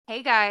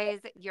Hey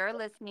guys, you're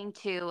listening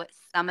to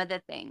Some of the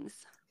Things.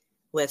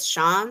 With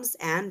Shams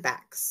and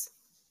Bex.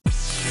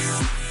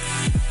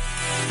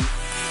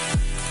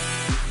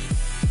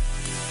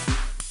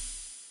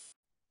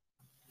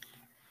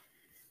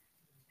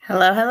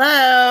 Hello,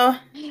 hello.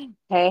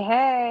 Hey,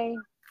 hey.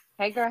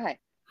 Hey, girl, hey.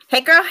 Hey,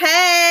 girl,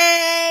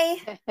 hey.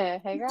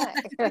 Hey, girl,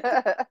 hey.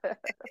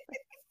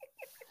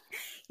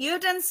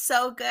 You've done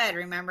so good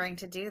remembering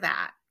to do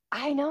that.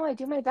 I know, I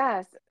do my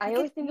best. I Look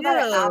always at think about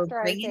it you, after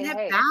I bringing say, it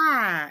hey.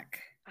 back.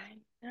 I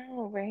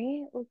know,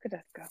 right? Look at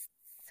us go.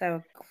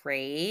 So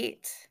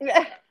great.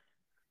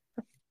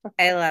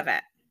 I love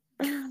it.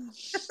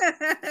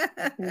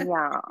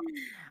 Yeah.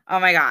 Oh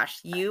my gosh,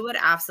 you would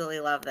absolutely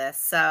love this.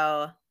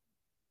 So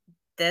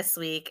this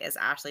week is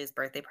Ashley's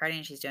birthday party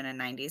and she's doing a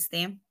 90s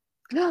theme.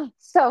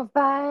 So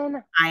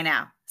fun. I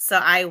know. So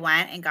I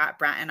went and got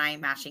Brent and I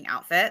matching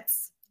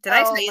outfits. Did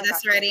I Oh tell you my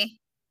this gosh, already?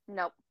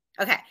 nope.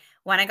 Okay.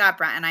 When I got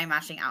Brent and I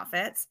matching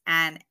outfits,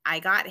 and I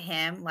got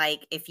him,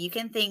 like, if you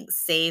can think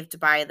Saved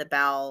by the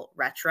Bell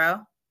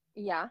retro,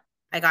 Yeah.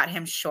 I got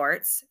him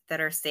shorts that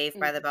are Saved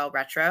by the Bell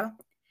retro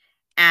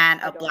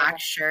and a black Adorable.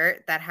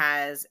 shirt that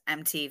has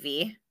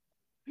MTV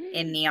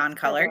in neon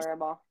colors.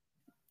 Adorable.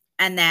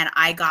 And then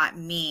I got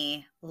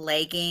me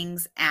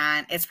leggings,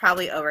 and it's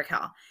probably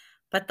overkill,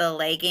 but the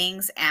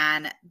leggings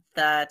and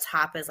the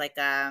top is like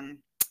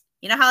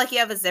you know how like you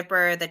have a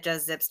zipper that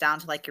just zips down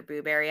to like your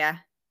boob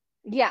area?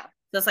 Yeah.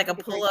 So it's like a Like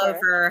a three-quarter.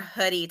 pullover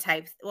hoodie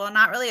type. Well,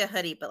 not really a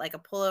hoodie, but like a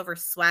pullover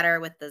sweater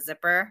with the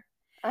zipper.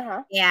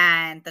 Uh-huh.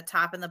 And the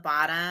top and the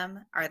bottom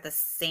are the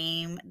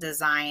same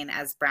design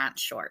as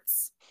Brant's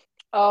shorts.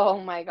 Oh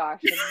my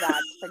gosh,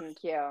 that's freaking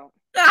cute.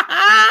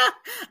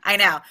 I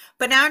know.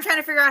 But now I'm trying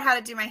to figure out how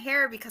to do my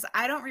hair because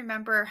I don't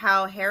remember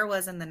how hair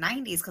was in the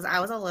 90s because I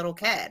was a little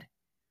kid.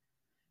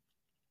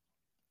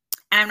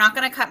 And I'm not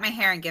going to cut my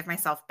hair and give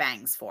myself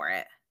bangs for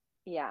it.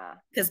 Yeah.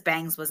 Because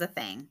bangs was a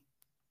thing.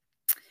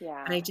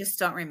 Yeah. But I just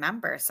don't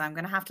remember. So I'm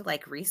going to have to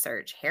like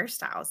research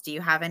hairstyles. Do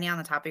you have any on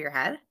the top of your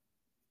head?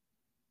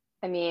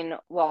 I mean,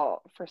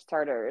 well, for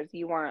starters,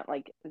 you weren't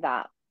like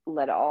that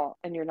little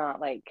and you're not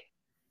like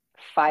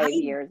 5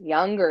 years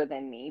younger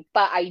than me,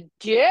 but I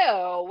do.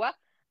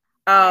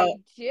 I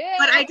do.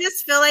 But I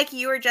just feel like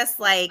you were just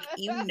like,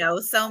 you know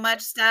so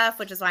much stuff,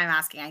 which is why I'm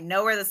asking. I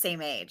know we're the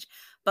same age,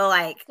 but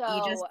like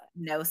you just So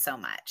know so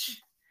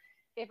much.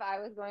 if I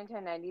was going to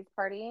a 90s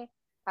party,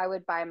 I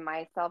would buy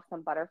myself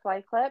some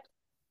butterfly clips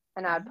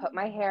and I would put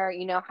my hair,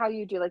 you know how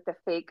you do like the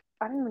fake,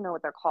 I don't even know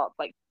what they're called,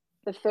 like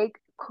the fake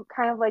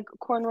kind of like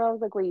cornrows,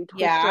 like where you twist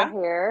your Yeah.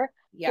 hair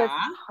just Yeah.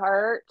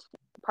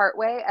 part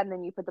way, and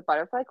then you put the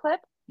butterfly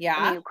clip,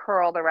 and then Yeah. you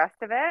curl the rest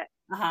of it,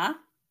 Uh-huh.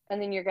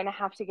 and then you're gonna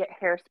have to get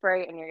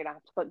hairspray, and you're gonna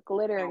have to put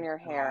glitter in Oh your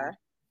God. hair.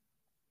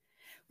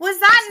 Was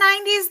that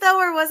 90s though,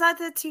 or was that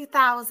the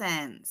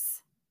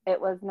 2000s? It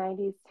was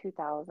 90s,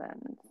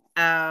 2000s. It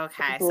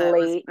Okay, was so it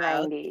was late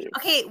both. 90s.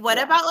 Okay, what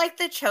Yeah. about like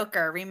the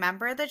choker?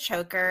 Remember the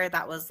choker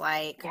that was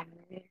like, Yes.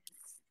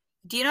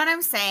 do you know what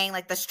I'm saying?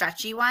 Like the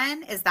stretchy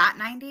one? Is that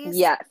 90s?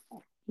 Yes.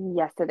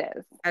 Yes, it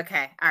is.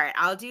 Okay. All right.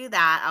 I'll do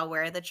that. I'll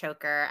wear the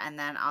choker and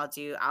then I'll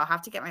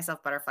have to get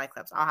myself butterfly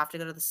clips. I'll have to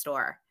go to the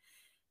store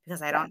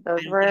because Yeah, I those don't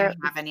think were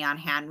I have any on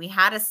hand. We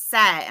had a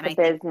set and the I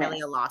think business.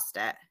 Amelia lost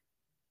it.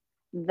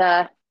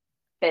 The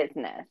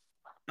business.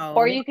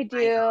 Or Oh you could my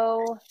do,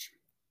 gosh.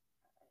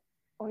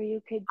 or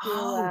you could do,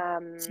 Oh,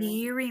 do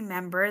you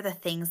remember the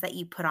things that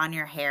you put on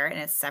your hair and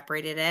it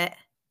separated it?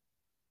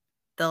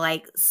 The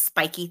like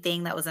spiky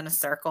thing that was in a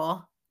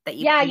circle that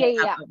you yeah, put yeah, up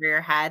yeah. over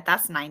your head.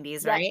 That's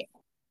 90s, Yes. right?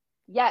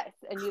 Yes.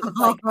 And you, it's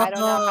like, I don't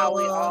know how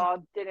we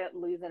all didn't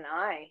lose an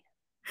eye.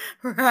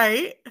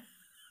 Right?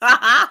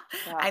 Yeah.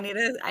 I need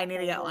to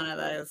Those get were one of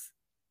fun. those.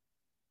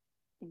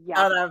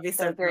 Yeah. Oh, that would be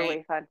so Those are great.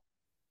 way fun.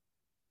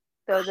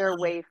 Those are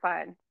way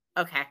fun.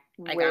 Okay,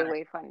 I Way, got it.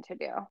 way fun to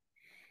do.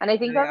 And I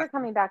think I those got are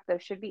coming back.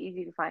 Those should be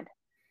easy to find.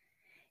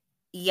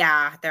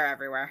 Yeah, they're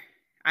everywhere.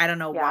 I don't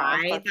know Yeah,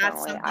 why that's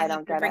unfortunately, I something that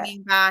don't they're get it.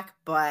 bringing back,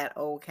 but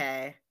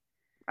okay.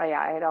 Oh, yeah,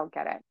 I don't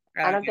get it.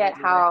 I I don't don't get it get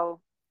either. how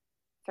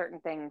certain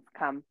things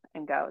come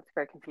and go. It's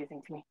very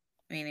confusing to me.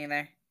 Me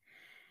neither.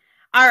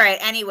 All right,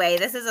 anyway,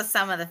 this is a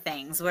sum of the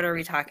things. What are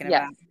we talking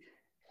Yes.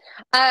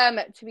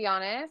 about? To be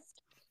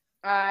honest,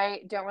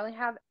 I don't really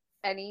have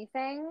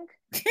anything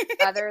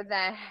other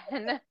than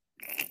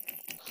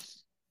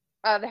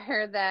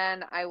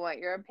I want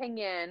your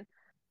opinion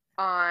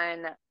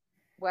on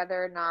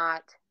whether or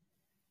not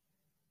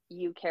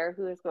you care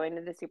who is going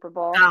to the Super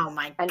Bowl, Oh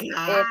my and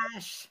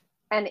gosh.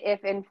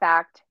 if in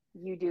fact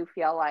you do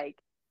feel like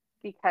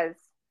because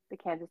the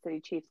Kansas City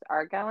Chiefs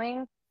are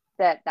going,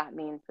 that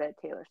means that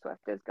Taylor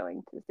Swift is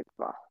going to the Super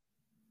Bowl.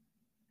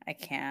 I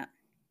can't.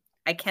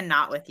 I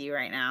cannot with you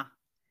right now.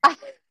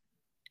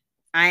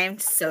 I am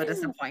so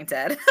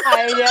disappointed.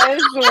 I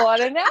just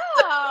want to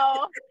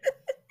know.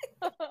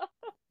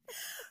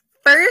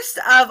 First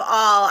of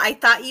all, I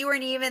thought you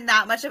weren't even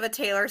that much of a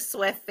Taylor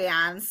Swift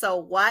fan. So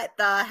what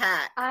the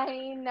heck?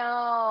 I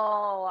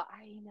know.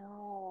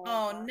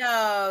 Oh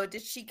no.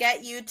 Did she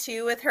get you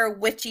too with her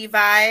witchy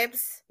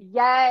vibes?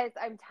 Yes,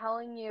 I'm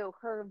telling you,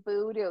 her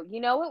voodoo.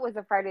 You know, it was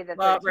a Friday the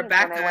Well, 13th when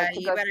I Rebecca, went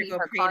to go see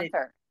her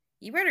concert.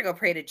 you better go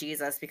pray to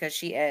Jesus because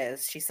she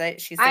is. She's I saying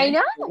she's a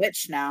know.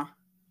 witch now.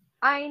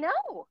 I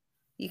know.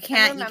 And You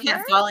remember,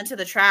 can't fall into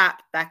the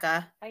trap,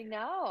 Becca. I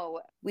know.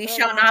 We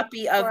shall Last not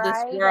be of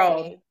this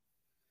world.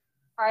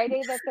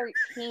 Friday the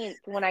 13th,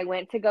 when I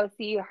went to go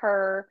see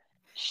her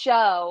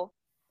show,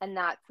 and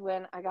that's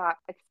when I got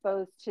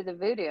exposed to the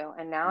voodoo.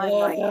 And now I'm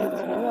like Ugh.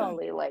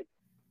 continually like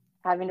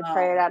having to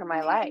pray it Oh out of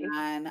my life.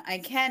 man, I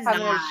Having to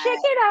cannot. shake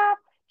it up,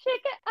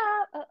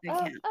 I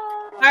can't.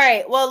 All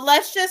right, well,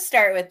 let's just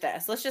start with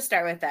this.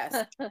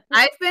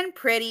 I've been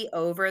pretty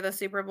over the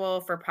Super Bowl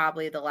for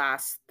probably the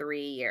last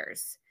 3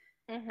 years.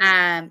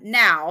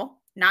 Now,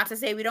 not to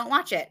say we don't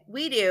watch it.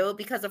 We do,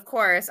 because of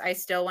course I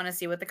still want to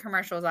see what the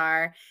commercials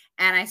are,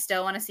 and I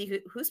still want to see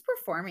who's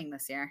performing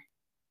this year.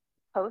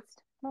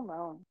 Post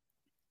Malone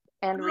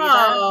and Reba.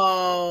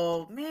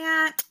 Oh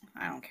man,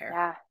 I don't care.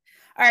 Yeah.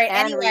 All right,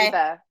 And anyway.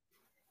 Reba.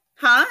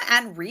 Huh?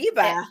 And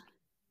Reba.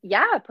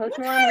 Yeah, Post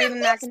Malone, Reba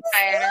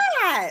McEntire.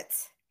 That?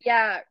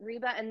 Yeah,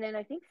 Reba, and then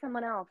I think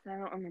someone else. I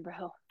don't remember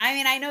who. I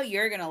mean, I know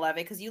you're gonna love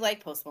it because you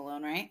like Post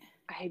Malone, right?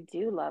 I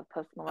do love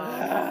Post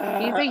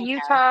Malone. He's a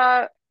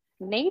Utah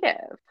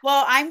native.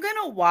 Well, I'm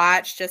gonna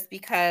watch just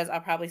because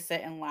I'll probably sit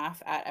and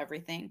laugh at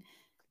everything.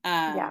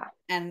 Yeah.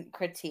 And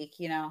critique,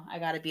 I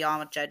gotta be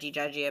all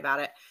judgy about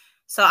it.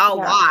 So I'll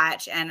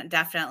watch and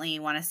definitely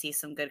want to see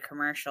some good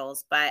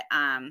commercials. But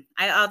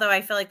although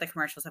I feel like the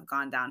commercials have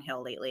gone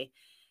downhill lately.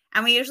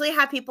 And we usually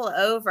have people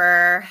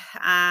over.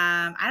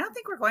 I don't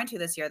think we're going to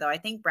this year though. I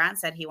think Brant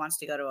said he wants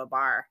to go to a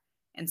bar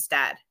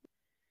instead.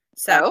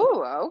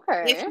 So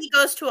okay. if he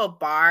goes to a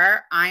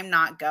bar, I'm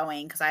not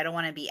going because I don't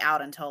want to be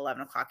out until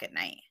 11 o'clock at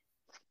night.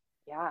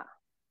 Yeah.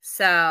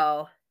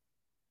 So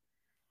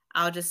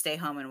I'll just stay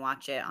home and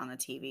watch it on the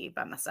TV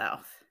by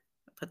myself.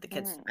 Put the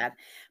kids to bed.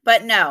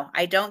 But no,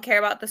 I don't care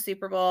about the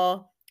Super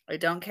Bowl. I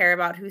don't care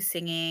about who's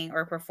singing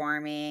or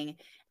performing.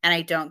 And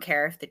I don't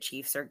care if the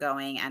Chiefs are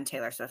going and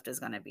Taylor Swift is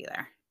going to be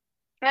there.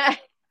 I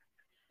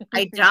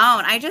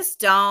don't. I just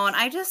don't.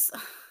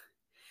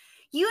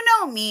 You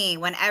know me,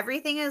 when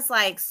everything is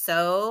like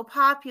so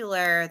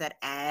popular that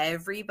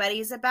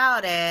everybody's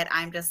about it,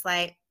 I'm just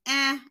like,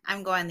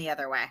 I'm going the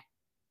other way.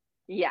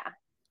 Yeah.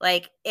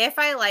 Like, if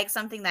I like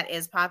something that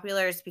is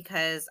popular, it's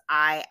because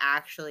I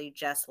actually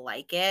just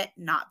like it,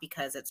 not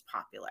because it's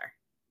popular.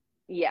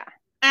 Yeah.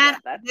 And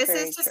this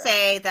is to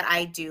say that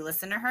I do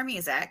listen to her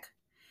music.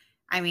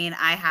 I mean,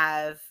 I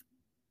have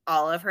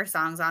all of her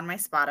songs on my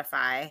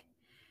Spotify.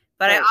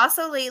 But I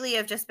also lately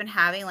have just been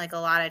having like a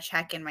lot of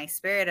check in my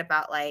spirit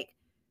about like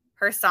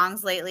her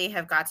songs lately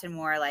have gotten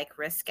more like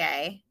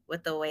risque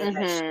with the way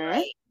that she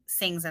like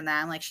sings in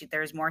them. Like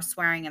there's more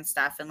swearing and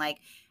stuff. And like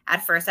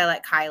at first I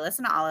let Kai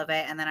listen to all of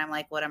it. And then I'm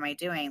like, what am I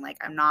doing? Like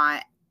I'm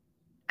not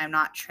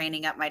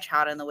training up my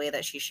child in the way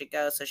that she should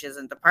go so she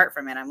doesn't depart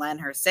from it. I'm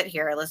letting her sit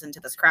here and listen to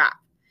this crap.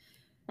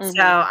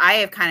 So I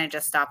have kind of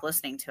just stopped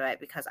listening to it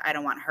because I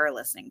don't want her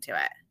listening to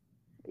it.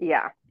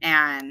 Yeah.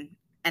 And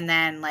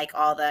then like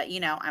all the,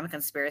 I'm a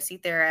conspiracy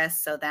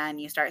theorist. So then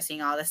you start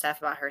seeing all this stuff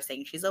about her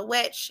saying she's a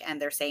witch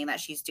and they're saying that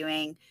she's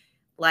doing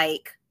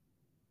like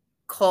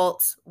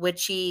cult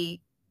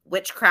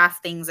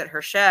witchcraft things at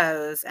her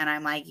shows. And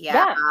I'm like,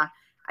 yeah.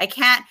 I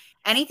can't,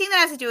 anything that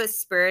has to do with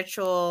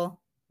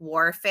spiritual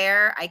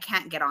warfare, I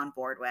can't get on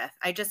board with.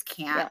 I just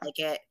can't.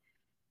 Like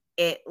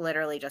it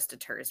literally just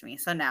deters me.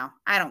 So no,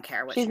 I don't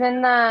care what she's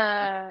in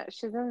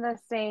the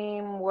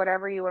same,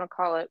 whatever you want to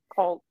call it,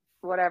 cult,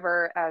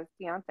 whatever, as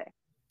Beyonce.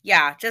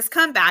 Yeah, just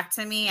come back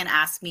to me and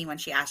ask me when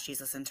she asked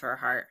Jesus into her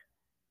heart.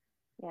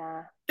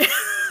 Yeah. And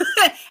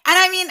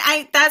I mean,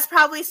 that's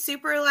probably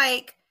super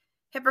like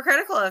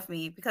hypocritical of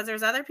me because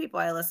there's other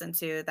people I listen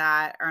to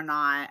that are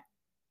not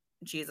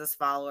Jesus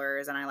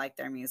followers and I like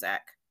their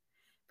music.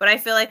 But I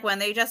feel like when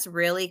they just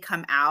really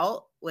come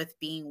out with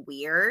being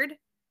weird,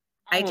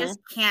 I just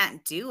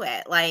can't do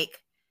it.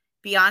 Like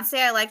Beyonce,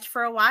 I liked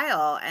for a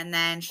while. And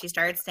then she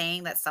started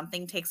saying that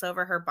something takes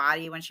over her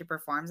body when she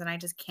performs. And I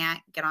just can't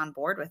get on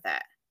board with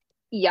it.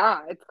 Yeah,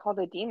 it's called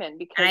a demon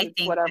because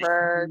it's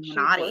whatever she's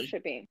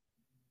worshiping.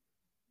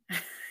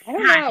 I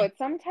don't know. It's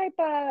some type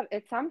of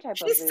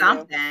she's voodoo.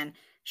 Something.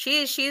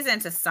 She's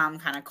into some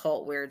kind of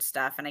cult weird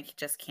stuff and I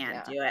just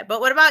can't do it. But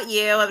what about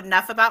you?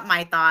 Enough about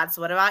my thoughts.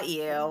 What about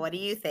you? What do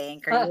you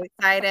think? Are you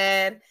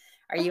excited?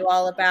 Are you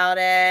all about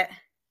it?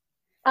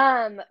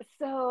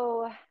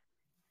 So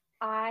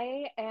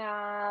my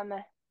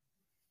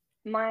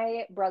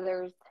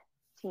brother's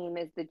team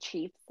is the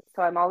Chiefs,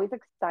 so I'm always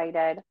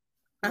excited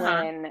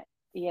when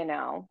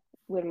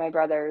my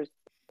brothers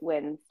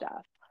win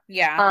stuff.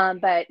 Yeah.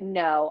 But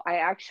no, I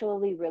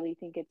actually really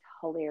think it's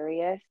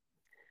hilarious.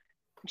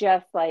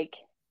 Just like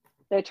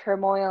the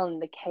turmoil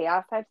and the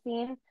chaos I've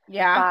seen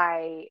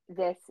by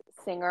this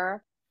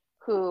singer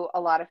who a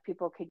lot of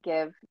people could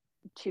give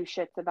two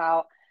shits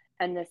about,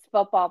 and this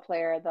football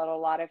player that a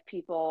lot of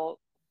people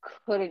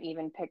couldn't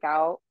even pick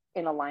out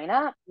in a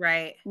lineup.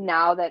 Right.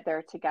 Now that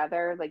they're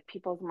together, like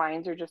people's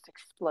minds are just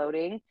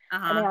exploding.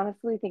 And I Uh-huh.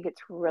 honestly think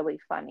it's really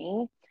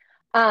funny.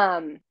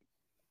 Um,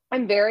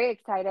 I'm very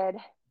excited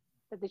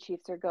that the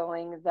Chiefs are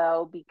going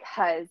though,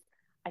 because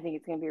I think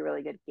it's going to be a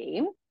really good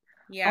game.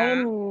 I Yeah.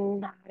 am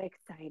not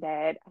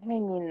excited. I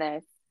mean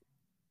this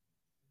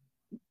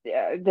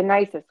the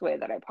nicest way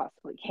that I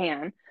possibly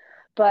can,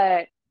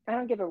 but I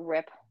don't give a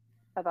rip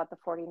about the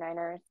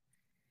 49ers.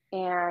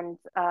 And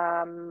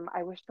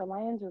I wish the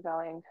Lions were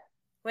going. And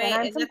Wait,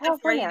 I'm is from it the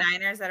California.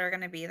 49ers that are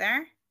going to be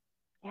there?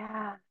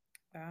 Yeah.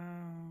 Oh.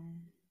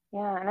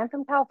 Yeah, and I'm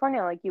from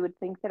California. Like you would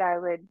think that I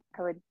would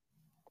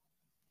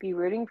be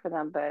rooting for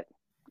them, but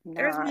I'm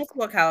There's not.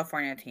 multiple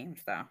California teams,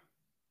 though.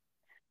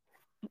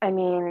 I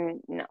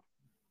mean, no.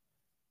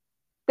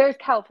 There's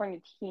California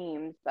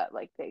teams, but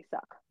like they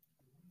suck.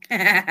 They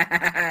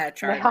all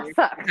Chargers.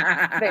 suck.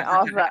 They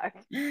all suck.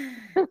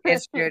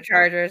 It's true.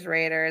 Chargers,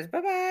 Raiders.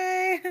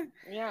 Bye-bye.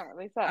 Yeah,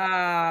 they suck.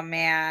 Oh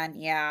man,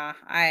 yeah.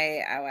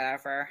 I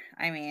whatever.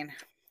 I mean,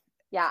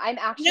 Yeah, I'm you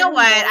know actually what?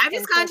 more I've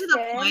just gotten to the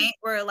interested. point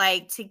where,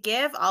 like, to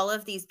give all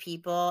of these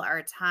people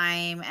our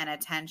time and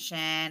attention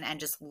and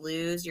just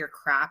lose your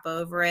crap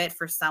over it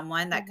for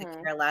someone that could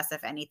Hmm. care less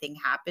if anything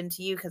happened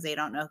to you because they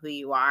don't know who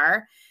you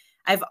are.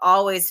 I've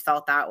always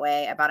felt that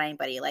way about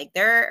anybody. Like,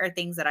 there are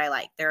things that I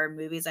like. There are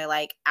movies I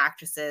like,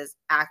 actresses,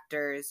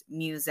 actors,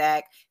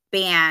 music,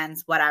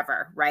 bands,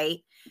 whatever,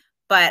 right?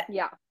 But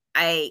Yeah,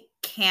 I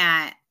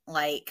can't,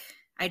 like,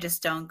 I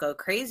just don't go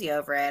crazy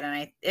over it.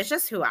 And it's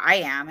just who I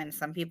am. And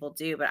some people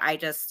do, but I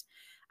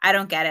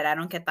don't get it. I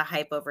don't get the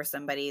hype over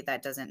somebody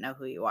that doesn't know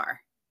who you are.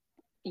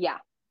 yeah,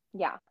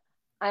 yeah.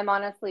 I'm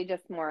honestly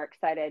just more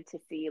excited to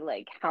see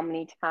like how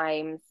many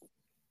times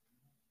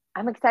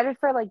I'm excited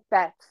for like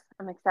bets.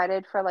 I'm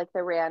excited for like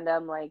the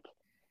random like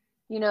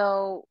you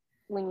know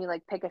when you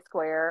like pick a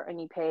square and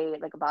you pay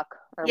like a buck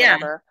or Yeah.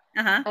 whatever.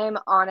 Uh-huh. I'm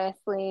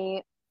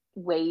honestly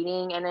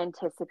waiting and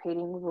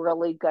anticipating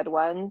really good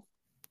ones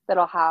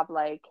that'll have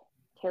like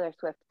Taylor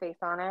Swift face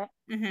on it,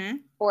 Mm-hmm.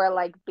 or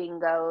like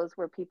bingos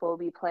where people will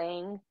be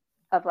playing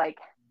of like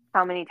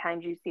how many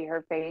times you see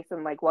her face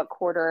and like what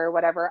quarter or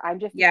whatever. I'm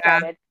just Yeah.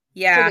 excited for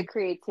Yeah. the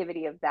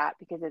creativity of that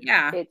because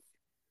Yeah. it's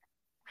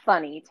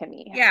funny to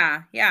me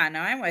Yeah. Yeah. No,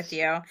 I'm with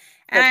you. And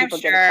that I'm people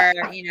get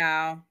it.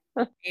 sure,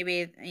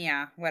 maybe,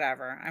 yeah,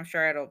 whatever. I'm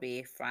sure it'll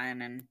be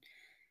fun and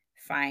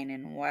fine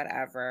and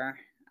whatever.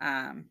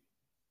 Um,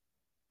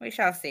 we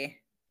shall see.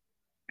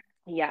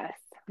 Yes,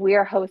 we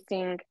are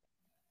hosting,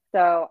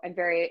 so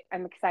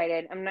I'm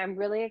excited. I'm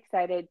really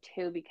excited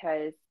too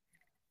because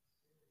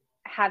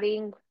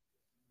having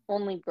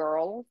only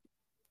girls,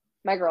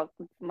 my girls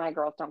my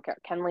girls don't care.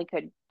 Kenley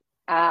could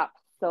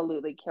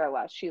absolutely care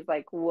less. She's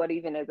like, what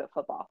even is it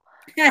football?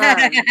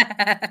 Um,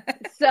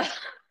 so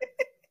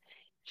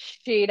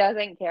she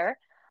doesn't care.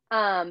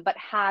 But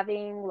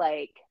having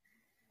like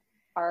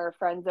our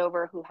friends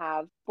over who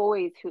have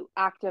boys who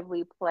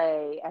actively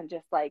play and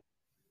just like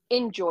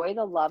enjoy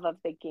the love of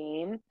the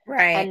game,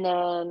 Right. and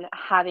then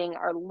having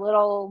our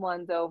little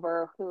ones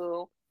over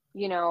who,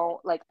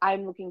 like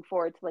I'm looking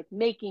forward to like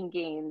making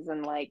games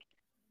and like,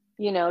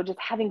 just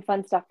having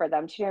fun stuff for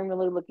them too. I'm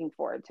really looking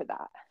forward to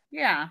that.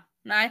 Yeah.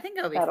 No, I think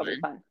it'll be That'll be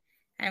fun. fun.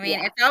 I mean,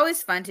 Yeah. it's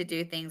always fun to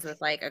do things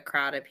with like a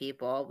crowd of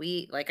people.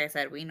 Like I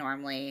said, we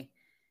normally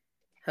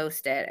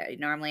host it.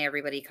 Normally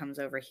everybody comes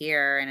over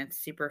here and it's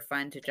super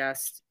fun to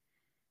just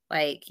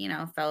like,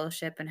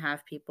 fellowship and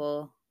have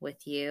people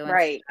with you and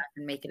Right. stuff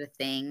and make it a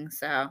thing.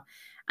 So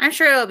I'm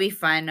sure it'll be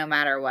fun no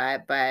matter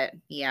what. But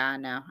yeah,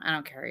 no, I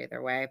don't care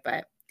either way.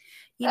 But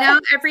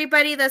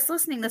everybody that's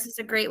listening, this is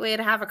a great way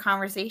to have a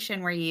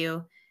conversation where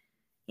you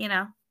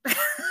know.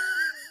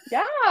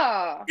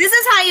 Yeah. This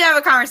is how you have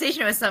a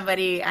conversation with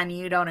somebody and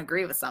you don't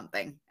agree with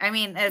something. I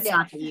mean, it's Yes.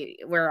 not that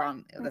we're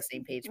on the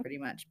same page pretty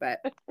much, but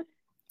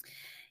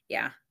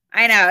yeah,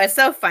 I know. It's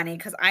so funny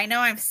because I know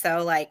I'm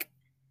so like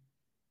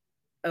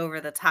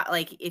over the top.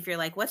 Like, if you're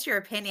like, what's your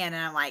opinion?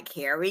 And I'm like,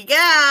 here we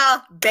go.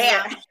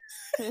 Bam.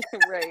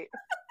 Right.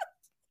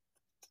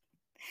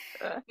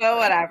 But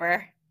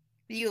whatever.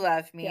 You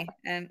love me. Yeah.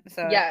 And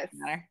so it Yes. doesn't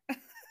matter.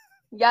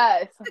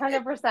 Yes.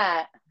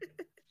 100%.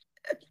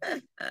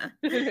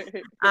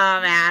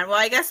 Oh man. Well,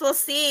 I guess we'll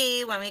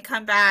see when we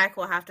come back.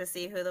 We'll have to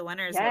see who the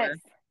winners Yes. were.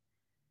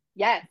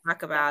 Yes.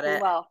 Talk about Yes, we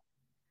it. will.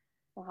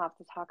 We'll have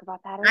to talk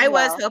about that as I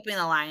was well. hoping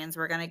the Lions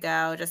were going to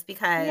go just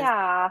because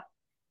Yeah.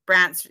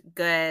 Brant's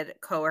good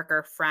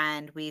coworker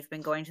friend, we've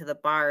been going to the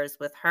bars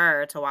with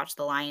her to watch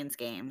the Lions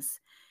games.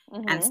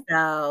 And Mm-hmm.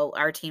 so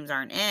our teams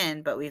aren't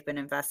in, but we've been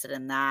invested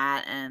in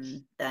that.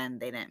 And then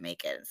they didn't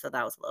make it. So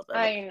that was a little bit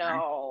of a I bummer.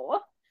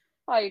 know.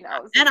 I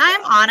know. And So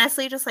I'm sad.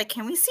 honestly just like,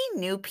 can we see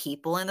new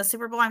people in the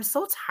Super Bowl? I'm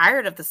so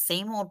tired of the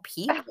same old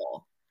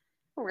people.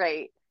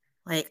 Right.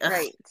 Like, ugh,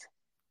 Right.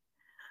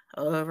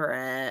 over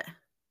it.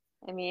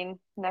 I mean,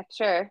 next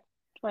year,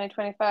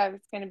 2025,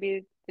 it's going to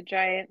be the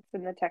Giants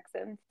and the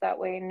Texans. That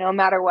way, no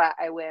matter what,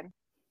 I win.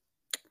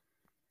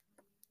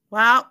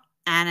 Well,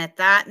 and at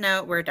that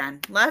note, we're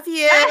done. Love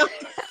you.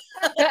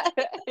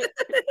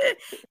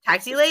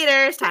 Talk to you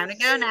later. It's time to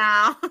go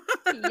now.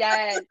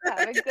 Yes.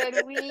 Have a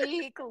good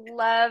week.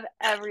 Love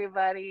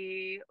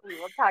everybody. We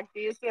will talk to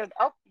you soon.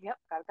 Oh, yep,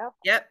 gotta go.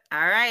 Yep. All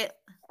right.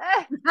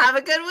 Have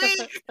a good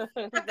week.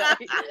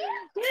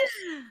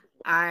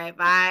 All right.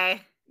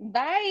 Bye.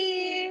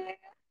 Bye.